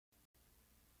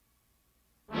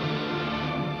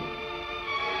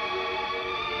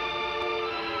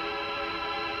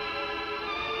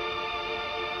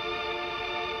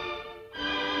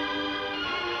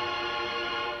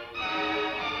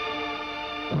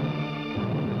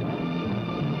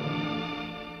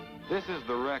This is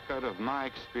the record of my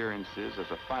experiences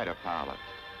as a fighter pilot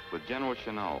with General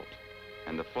Chennault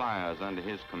and the flyers under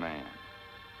his command.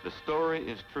 The story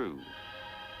is true,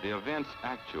 the events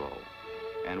actual,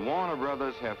 and Warner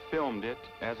Brothers have filmed it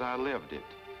as I lived it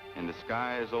in the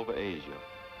skies over Asia.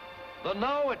 The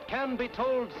now it can be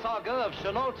told saga of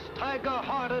Chennault's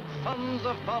tiger-hearted Sons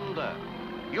of Thunder.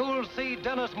 You'll see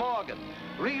Dennis Morgan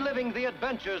reliving the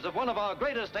adventures of one of our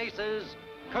greatest aces,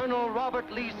 Colonel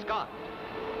Robert Lee Scott.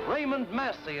 Raymond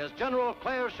Massey as General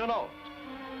Claire Chennault.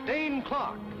 Dane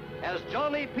Clark as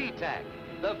Johnny Petak,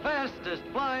 the fastest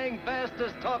flying,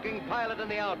 fastest talking pilot in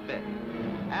the outfit.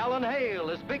 Alan Hale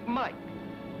as Big Mike.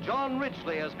 John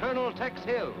Ridgely as Colonel Tex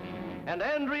Hill. And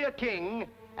Andrea King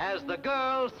as the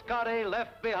girl Scotty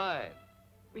left behind.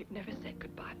 We've never said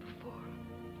goodbye before.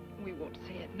 We won't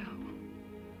say it now.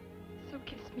 So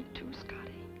kiss me too,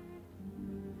 Scotty.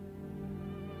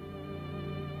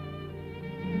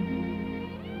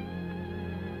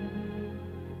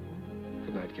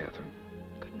 Good night, Catherine.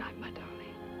 Good night, my darling.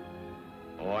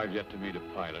 Oh, I've yet to meet a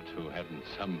pilot who hadn't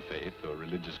some faith or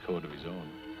religious code of his own.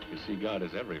 You see, God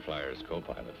is every flyer's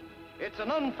co-pilot. It's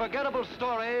an unforgettable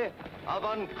story of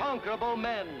unconquerable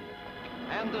men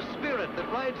and the spirit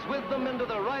that rides with them into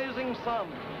the rising sun.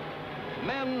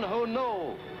 Men who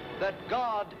know that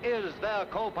God is their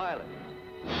co-pilot.